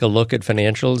you take a look at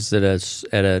financials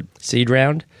at a seed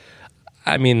round,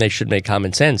 I mean, they should make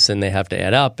common sense, and they have to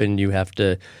add up, and you have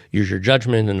to use your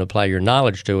judgment and apply your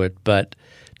knowledge to it. But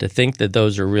to think that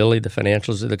those are really the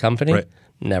financials of the company, right.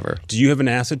 Never. Do you have an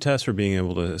acid test for being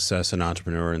able to assess an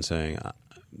entrepreneur and saying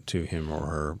to him or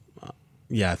her,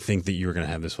 I think that you're going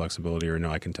to have this flexibility, or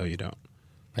no, I can tell you don't?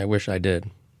 I wish I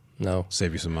did. No.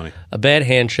 Save you some money. A bad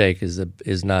handshake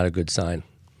is not a good sign.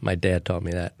 My dad taught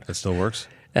me that. That still works?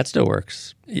 That still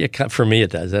works. Yeah, for me,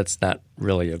 it does. That's not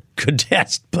really a good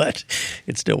test, but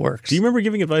it still works. Do you remember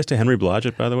giving advice to Henry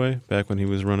Blodgett, by the way, back when he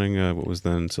was running what was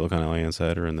then Silicon Alley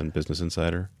Insider and then Business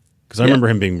Insider? Because I remember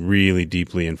him being really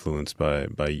deeply influenced by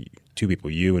two people,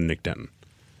 you and Nick Denton.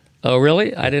 Oh,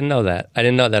 really? I didn't know that. I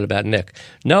didn't know that about Nick.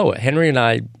 No, Henry and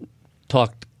I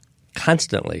talked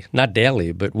constantly, not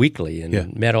daily, but weekly,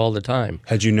 and met all the time.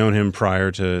 Had you known him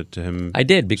prior to him? I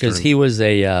did, because he was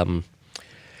an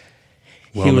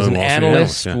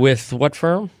analyst with what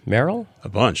firm? Merrill? A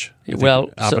bunch.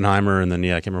 Oppenheimer, and then,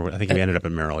 I can't remember. I think he ended up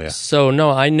at Merrill, So,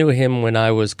 no, I knew him when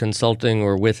I was consulting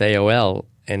or with AOL,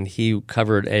 and he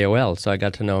covered AOL, so I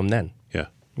got to know him then.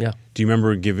 Yeah. Do you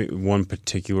remember giving one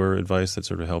particular advice that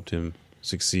sort of helped him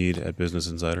succeed at Business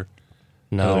Insider?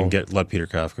 No. Let Peter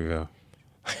Kafka go.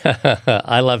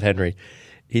 I love Henry.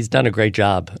 He's done a great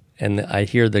job, and I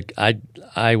hear that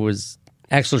I was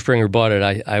Axel Springer bought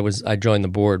it. I joined the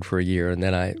board for a year, and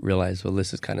then I realized, well,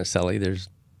 this is kind of silly. There's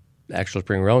Axel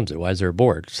Springer owns it. Why is there a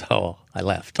board? So I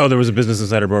left. Oh, there was a Business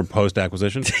Insider board post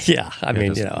acquisition. Yeah, I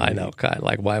mean, I know, kind of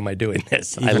like, why am I doing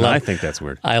this? I think that's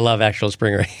weird. I love Axel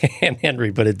Springer and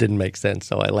Henry, but it didn't make sense,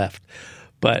 so I left.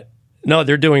 But no,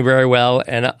 they're doing very well,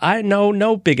 and I know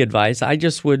no big advice.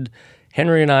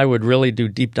 Henry and I would really do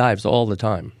deep dives all the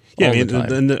time. Yeah,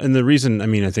 and the reason,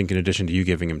 I think in addition to you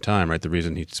giving him time, right, the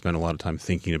reason he spent a lot of time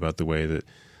thinking about the way that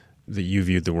you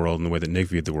viewed the world and the way that Nick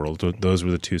viewed the world, those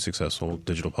were the two successful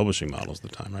digital publishing models at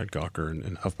the time, right, Gawker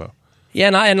and HuffPo. Yeah,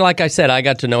 and like I said, I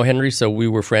got to know Henry, so we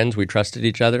were friends. We trusted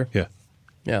each other.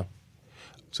 Yeah.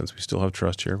 Since we still have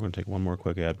trust here, we're going to take one more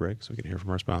quick ad break so we can hear from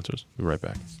our sponsors. We'll be right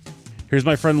back. Here's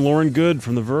my friend Lauren Good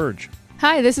from The Verge.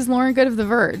 Hi, this is Lauren Good of The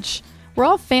Verge. We're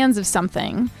all fans of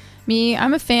something. Me,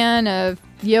 I'm a fan of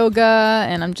yoga,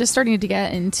 and I'm just starting to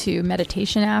get into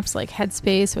meditation apps like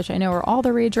Headspace, which I know are all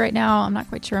the rage right now. I'm not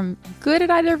quite sure I'm good at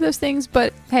either of those things,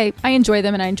 but hey, I enjoy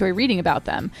them and I enjoy reading about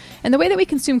them. And the way that we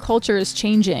consume culture is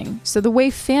changing, so the way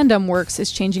fandom works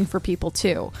is changing for people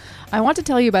too. I want to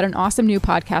tell you about an awesome new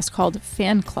podcast called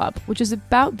Fan Club, which is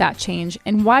about that change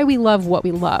and why we love what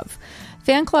we love.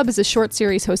 Fan Club is a short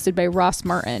series hosted by Ross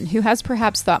Martin, who has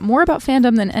perhaps thought more about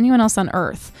fandom than anyone else on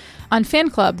Earth. On Fan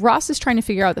Club, Ross is trying to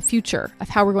figure out the future of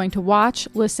how we're going to watch,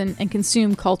 listen, and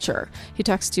consume culture. He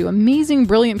talks to amazing,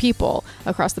 brilliant people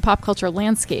across the pop culture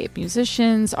landscape,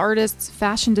 musicians, artists,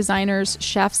 fashion designers,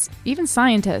 chefs, even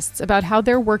scientists, about how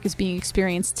their work is being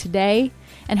experienced today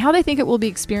and how they think it will be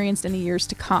experienced in the years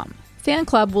to come. Fan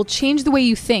Club will change the way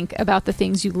you think about the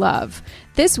things you love.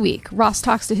 This week, Ross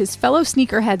talks to his fellow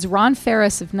sneakerheads Ron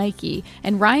Ferris of Nike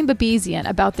and Ryan Babazian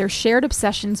about their shared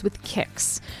obsessions with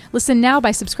kicks. Listen now by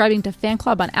subscribing to Fan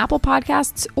Club on Apple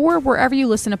Podcasts or wherever you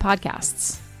listen to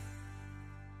podcasts.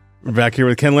 We're back here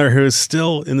with Ken Lerer, who is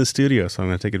still in the studio, so I'm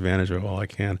going to take advantage of it while I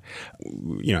can.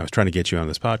 I was trying to get you on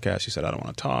this podcast. You said, I don't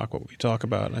want to talk. What would we talk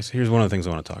about? And I said, here's one of the things I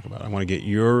want to talk about. I want to get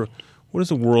what does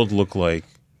the world look like?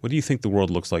 What do you think the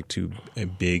world looks like to a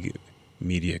big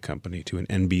media company, to an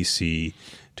NBC,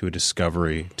 to a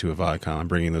Discovery, to a Viacom? I'm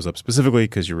bringing those up specifically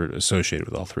because you're associated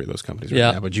with all three of those companies right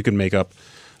now. But you can make up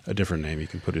a different name. You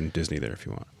can put in Disney there if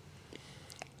you want.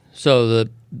 So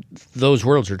those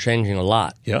worlds are changing a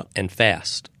lot and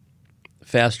fast.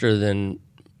 Faster than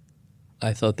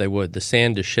I thought they would. The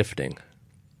sand is shifting.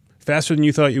 Faster than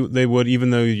you thought they would,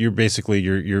 even though you're basically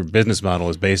your business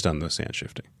model is based on the sand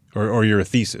shifting. Or you're a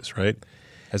thesis, right?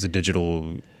 As a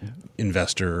digital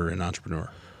investor and entrepreneur?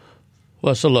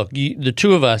 Well, so look, the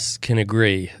two of us can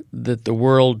agree that the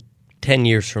world 10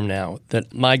 years from now,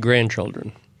 that my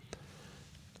grandchildren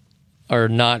are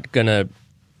not going to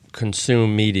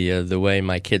consume media the way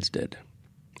my kids did.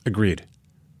 Agreed.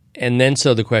 And then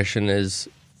so the question is,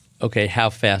 okay, how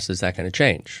fast is that going to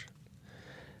change?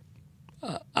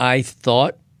 I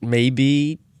thought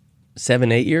maybe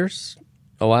 7, 8 years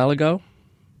a while ago.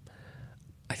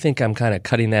 I think I'm kind of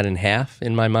cutting that in half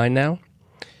in my mind now.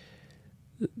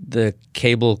 The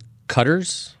cable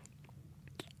cutters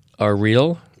are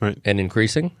real and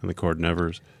increasing. And the cord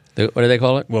nevers. What do they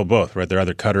call it? Well, both, right? They're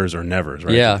either cutters or nevers,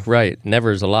 right? Yeah, right.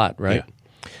 Nevers a lot, right?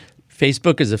 Yeah.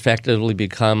 Facebook has effectively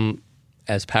become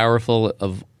as powerful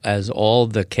as all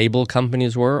the cable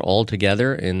companies were all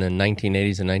together in the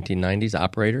 1980s and 1990s,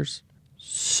 operators.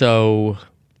 So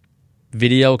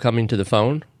video coming to the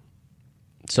phone.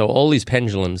 So all these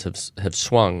pendulums have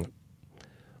swung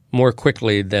more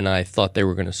quickly than I thought they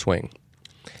were going to swing.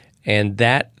 And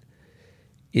that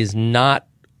is not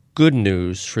good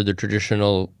news for the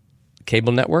traditional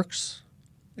cable networks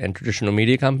and traditional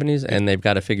media companies, and they've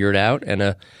got to figure it out.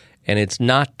 And it's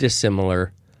not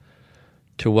dissimilar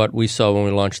to what we saw when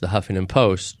we launched the Huffington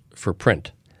Post for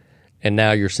print. And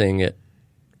now you're seeing it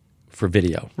for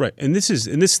video. Right. And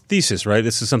this thesis, right?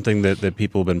 This is something that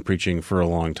people have been preaching for a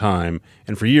long time.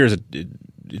 And for years,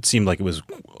 it seemed like it was,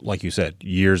 like you said,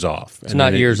 years off. It's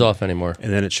not years off anymore.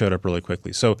 And then it showed up really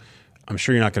quickly. So I'm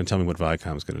sure you're not going to tell me what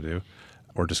Viacom's going to do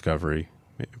or Discovery.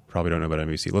 Probably don't know about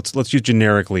NBC. Let's use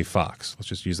generically Fox. Let's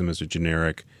just use them as a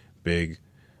generic, big,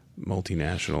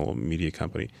 multinational media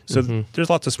company. So there's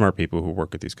lots of smart people who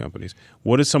work at these companies.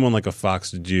 What does someone like a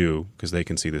Fox do? Because they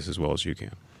can see this as well as you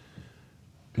can.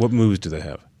 What moves do they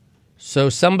have? So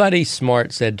somebody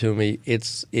smart said to me,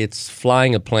 it's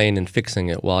flying a plane and fixing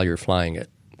it while you're flying it.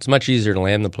 It's much easier to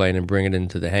land the plane and bring it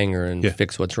into the hangar and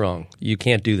fix what's wrong. You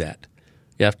can't do that.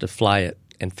 You have to fly it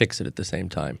and fix it at the same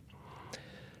time.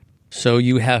 So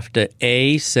you have to,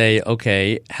 A, say,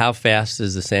 okay, how fast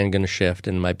is the sand going to shift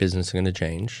and my business going to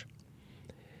change?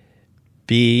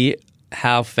 B,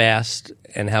 how fast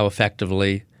and how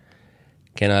effectively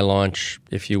can I launch,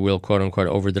 if you will, quote unquote,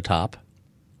 over the top,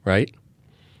 right?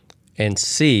 And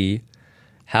C,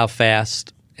 how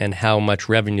fast and how much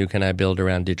revenue can I build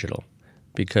around digital?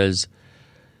 Because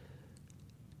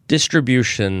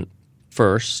distribution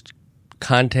first,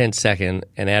 content second,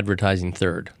 and advertising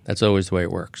third. That's always the way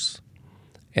it works.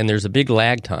 And there's a big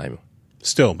lag time.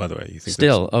 Still, by the way. You think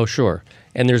Still, oh, sure.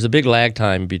 And there's a big lag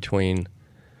time between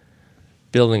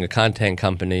building a content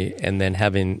company and then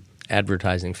having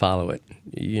advertising follow it.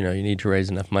 You know, you need to raise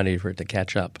enough money for it to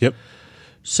catch up. Yep.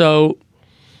 So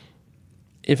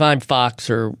if I'm Fox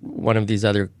or one of these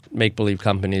other make-believe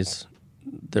companies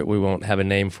that we won't have a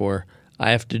name for,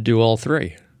 I have to do all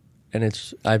three. And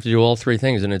I have to do all three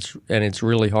things, and it's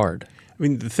really hard. I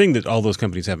mean, the thing that all those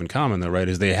companies have in common, though, right,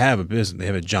 is they have a business. They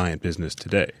have a giant business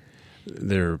today.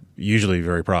 They're usually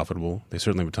very profitable. They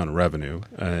certainly have a ton of revenue,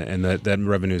 and that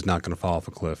revenue is not going to fall off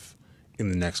a cliff in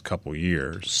the next couple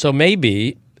years. So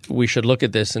maybe we should look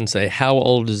at this and say, how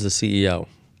old is the CEO?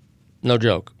 No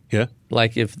joke. Yeah.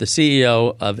 Like if the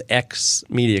CEO of X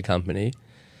media company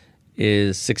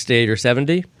is 68 or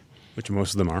 70, which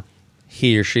most of them are,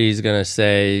 he or she's going to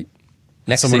say,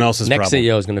 next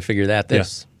CEO is going to figure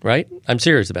this, right? I'm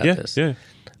serious about this. Yeah.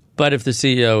 But if the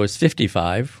CEO is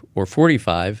 55 or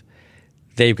 45,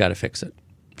 they've got to fix it.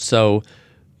 So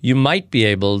you might be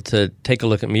able to take a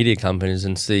look at media companies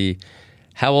and see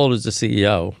how old is the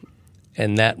CEO,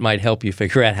 and that might help you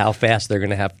figure out how fast they're going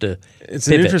to have to It's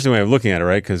pivot. an interesting way of looking at it,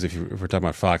 right? Because if we're talking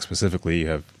about Fox specifically, you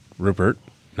have Rupert,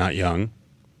 not young,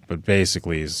 but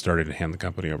basically he's starting to hand the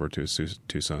company over to his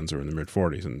two sons who are in the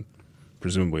mid-40s, and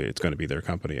presumably it's going to be their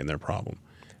company and their problem.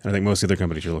 And I think most of the other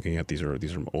companies you're looking at, these are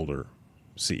older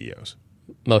CEOs.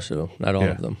 Most of them, not all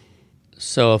of them.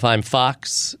 So if I'm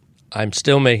Fox, I'm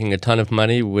still making a ton of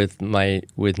money with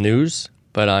news,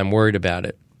 but I'm worried about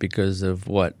it because of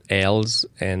what Ailes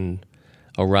and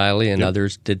O'Reilly and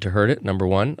others did to hurt it. Number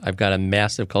one, I've got a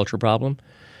massive culture problem.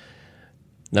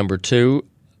 Number two,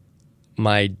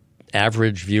 my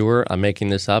average viewer, I'm making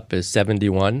this up, is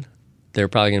 71. They're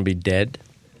probably going to be dead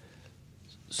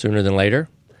sooner than later.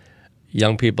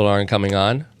 Young people aren't coming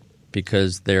on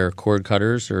because they're cord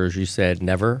cutters or, as you said,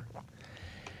 never.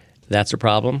 That's a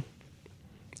problem.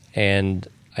 And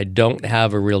I don't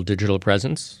have a real digital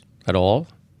presence at all.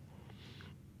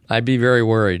 I'd be very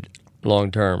worried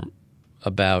long term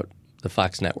about the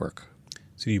Fox network.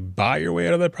 So you buy your way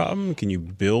out of that problem? Can you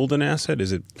build an asset?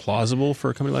 Is it plausible for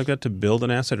a company like that to build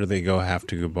an asset, or they have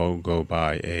to go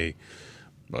buy a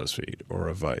BuzzFeed or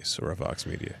a Vice or a Vox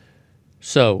Media?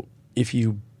 So if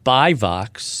you buy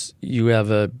Vox, you have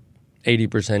a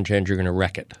 80% chance you're going to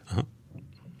wreck it. Uh-huh.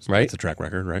 So right? That's a track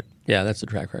record, right? Yeah, that's a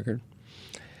track record.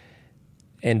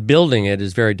 And building it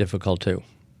is very difficult too.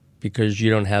 because you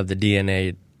don't have the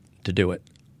DNA to do it.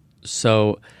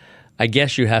 So I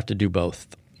guess you have to do both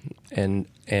and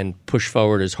push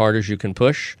forward as hard as you can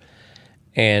push,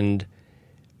 and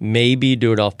maybe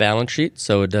do it off balance sheet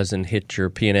so it doesn't hit your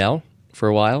P&L for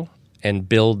a while, and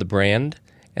build the brand,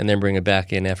 and then bring it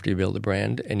back in after you build the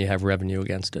brand and you have revenue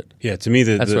against it. Yeah, to me,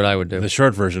 that's what I would do. The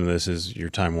short version of this is you're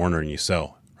Time Warner and you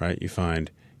sell, right? You find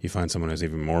someone who has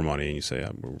even more money and you say,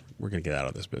 we're going to get out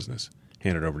of this business.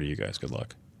 Hand it over to you guys. Good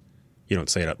luck. You don't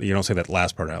say that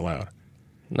last part out loud.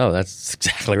 No, that's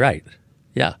exactly right.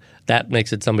 Yeah, that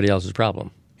makes it somebody else's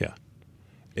problem. Yeah.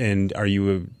 And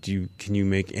can you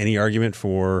make any argument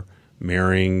for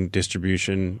marrying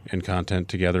distribution and content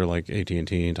together like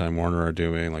AT&T and Time Warner are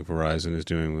doing, like Verizon is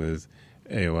doing with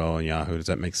AOL and Yahoo? Does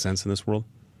that make sense in this world?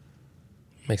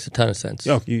 Makes a ton of sense.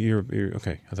 Oh, you're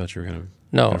okay. I thought you were going to.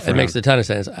 No, it makes a ton of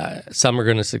sense. Some are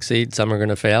going to succeed, some are going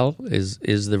to fail. Is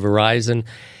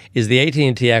the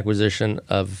AT&T acquisition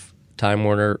of Time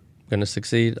Warner going to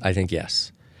succeed? I think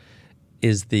yes.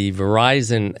 Is the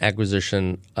Verizon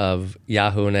acquisition of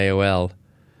Yahoo and AOL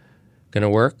going to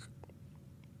work?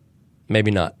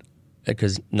 Maybe not,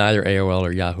 because neither AOL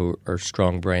or Yahoo are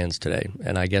strong brands today.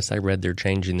 And I guess I read they're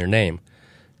changing their name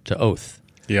to Oath.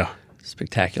 Yeah.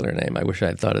 Spectacular name. I wish I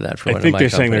had thought of that for one of my I think they're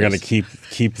companies. saying they're going to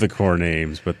keep the core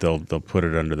names, but they'll put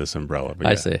it under this umbrella. But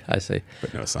yeah. I see.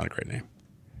 But no, it's not a great name.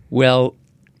 Well,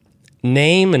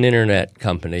 name an internet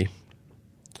company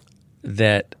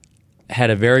that had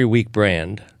a very weak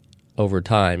brand over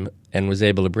time and was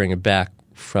able to bring it back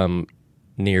from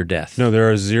near death. No, there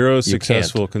are zero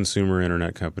successful consumer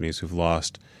internet companies who've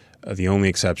lost. The only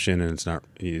exception, and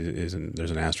there's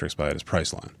an asterisk by it, is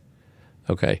Priceline.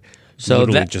 Okay, so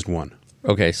literally just one.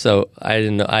 Okay, so I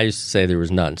didn't know. I used to say there was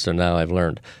none, so now I've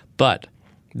learned. But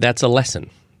that's a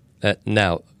lesson.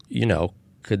 Now,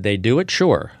 could they do it?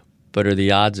 Sure. But are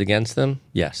the odds against them?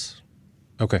 Yes.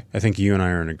 Okay, I think you and I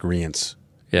are in agreement.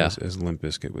 Yeah. As Limp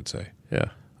Bizkit would say. Yeah.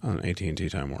 On AT&T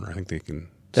Time Warner, I think they can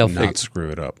not screw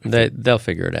it up. They'll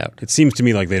figure it out. It seems to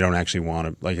me like they don't actually want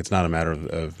to. Like, it's not a matter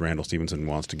of Randall Stevenson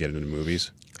wants to get into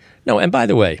movies. No, and by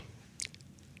the way,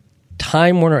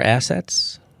 Time Warner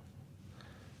assets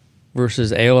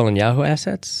versus AOL and Yahoo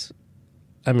assets.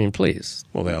 I mean, please.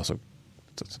 Well, it's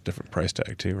a different price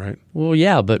tag too, right? Well,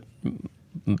 yeah, but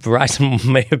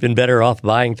Verizon may have been better off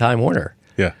buying Time Warner.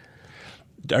 Yeah.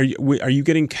 Are you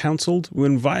getting counseled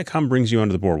when Viacom brings you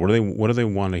onto the board? What do they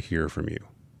want to hear from you?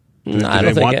 Do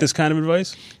they want this kind of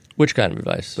advice? Which kind of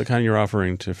advice? The kind you're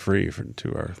offering to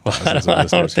our I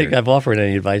don't think I've offered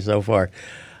any advice so far.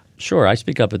 Sure, I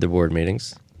speak up at the board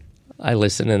meetings. I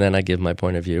listen and then I give my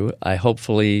point of view. I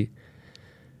hopefully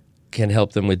can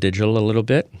help them with digital a little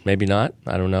bit. Maybe not.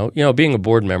 I don't know. Being a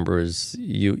board member is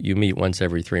you meet once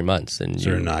every 3 months and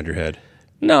you nod your head.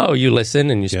 No, you listen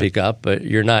and you speak up, but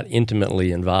you're not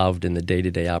intimately involved in the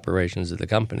day-to-day operations of the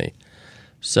company.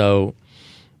 So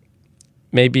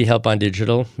maybe help on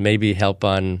digital, maybe help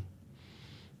on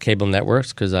cable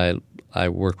networks, because I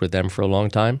worked with them for a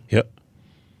long time. Yep.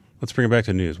 Let's bring it back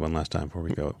to news one last time before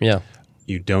we go. Yeah.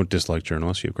 You don't dislike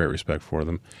journalists. You have great respect for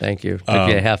them. Thank you. Took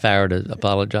you a half hour to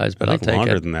apologize, but I'll take it.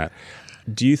 Longer than that.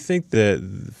 Do you think that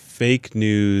fake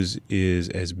news is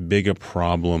as big a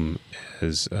problem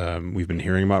as we've been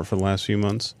hearing about for the last few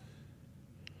months?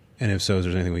 And if so, is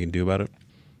there anything we can do about it?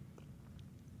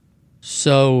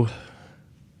 So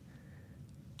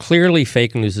clearly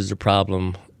fake news is a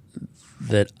problem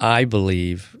that I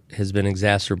believe has been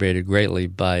exacerbated greatly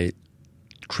by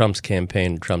Trump's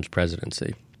campaign, Trump's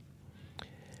presidency.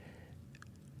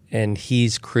 And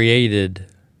he's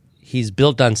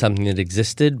built on something that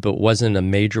existed but wasn't a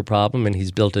major problem, and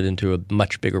he's built it into a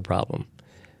much bigger problem.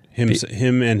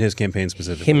 Him and his campaign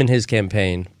specifically. Him and his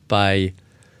campaign, by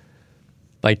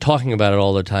talking about it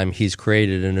all the time, he's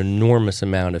created an enormous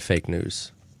amount of fake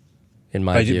news, in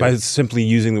my view. By simply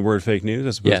using the word fake news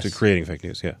as opposed to creating fake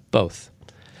news, yeah. Both.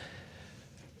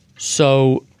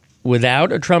 So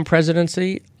without a Trump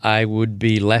presidency, I would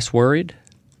be less worried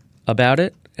about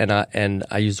it. And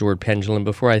I used the word pendulum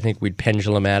before. I think we'd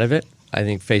pendulum out of it. I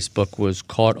think Facebook was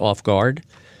caught off guard,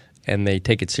 and they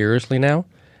take it seriously now,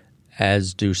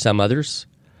 as do some others.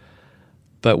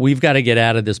 But we've got to get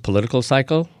out of this political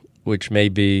cycle, which may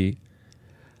be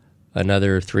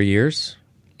another 3 years,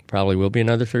 probably will be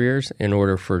another 3 years, in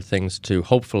order for things to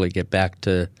hopefully get back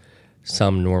to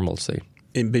some normalcy.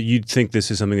 But you'd think this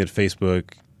is something that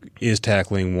Facebook is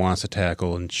tackling, wants to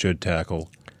tackle, and should tackle.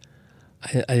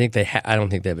 I think I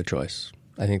don't think they have a choice.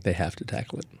 I think they have to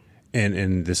tackle it.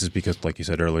 And this is because, like you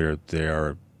said earlier,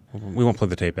 we won't play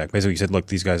the tape back. Basically, you said, look,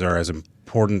 these guys are as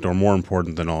important or more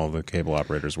important than all the cable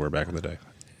operators were back in the day.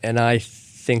 And I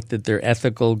think that they're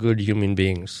ethical, good human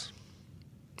beings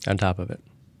on top of it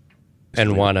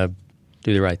and want to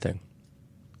do the right thing.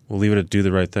 We'll leave it at do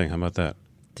the right thing. How about that?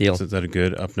 Deal. Is that a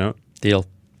good up note? Deal.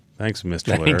 Thanks, Mr.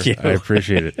 Thank Lerer. you. I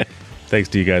appreciate it. Thanks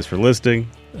to you guys for listening.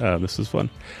 This was fun.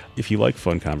 If you like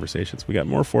fun conversations, we got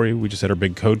more for you. We just had our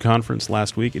big code conference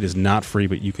last week. It is not free,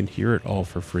 but you can hear it all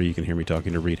for free. You can hear me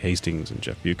talking to Reed Hastings and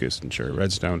Jeff Bewkes and Sherry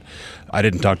Redstone. I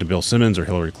didn't talk to Bill Simmons or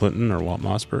Hillary Clinton or Walt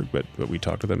Mossberg, but we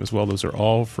talked to them as well. Those are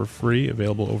all for free,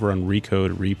 available over on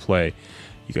Recode Replay.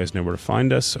 You guys know where to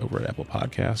find us over at Apple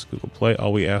Podcasts, Google Play.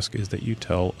 All we ask is that you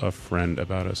tell a friend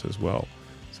about us as well.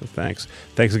 So thanks.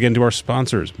 Thanks again to our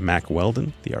sponsors, Mack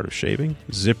Weldon, The Art of Shaving,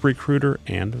 ZipRecruiter,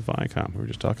 and Viacom. We were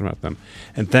just talking about them.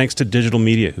 And thanks to Digital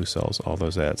Media, who sells all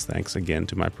those ads. Thanks again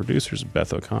to my producers,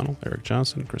 Beth O'Connell, Eric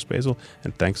Johnson, Chris Basil,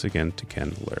 and thanks again to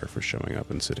Ken Lerer for showing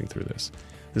up and sitting through this.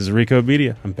 This is Recode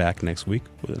Media. I'm back next week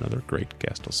with another great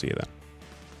guest. I'll see you then.